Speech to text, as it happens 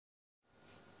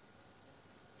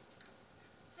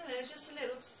just a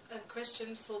little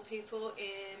question for people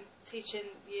in teaching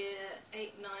year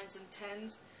 8, 9s and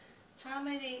 10s. How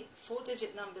many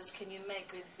 4-digit numbers can you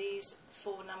make with these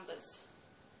 4 numbers?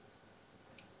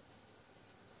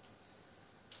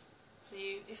 So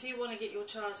if you want to get your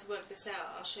child to work this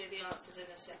out, I'll show you the answers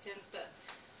in a second, but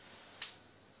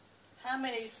how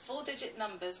many 4-digit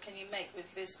numbers can you make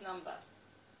with this number?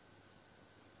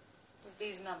 With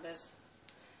these numbers?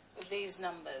 With these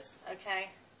numbers, okay?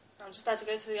 I'm just about to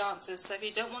go to the answers, so if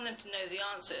you don't want them to know the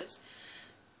answers,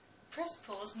 press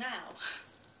pause now.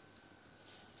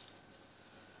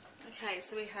 Okay,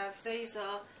 so we have, these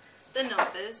are the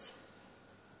numbers.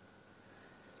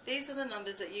 These are the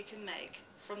numbers that you can make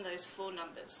from those 4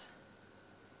 numbers.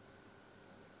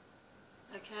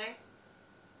 Okay?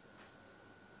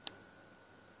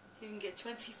 You can get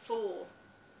 24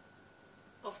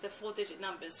 of the 4-digit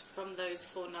numbers from those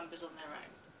 4 numbers on their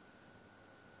own.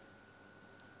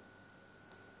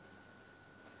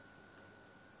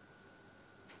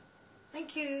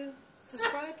 Thank you.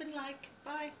 Subscribe and like.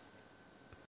 Bye.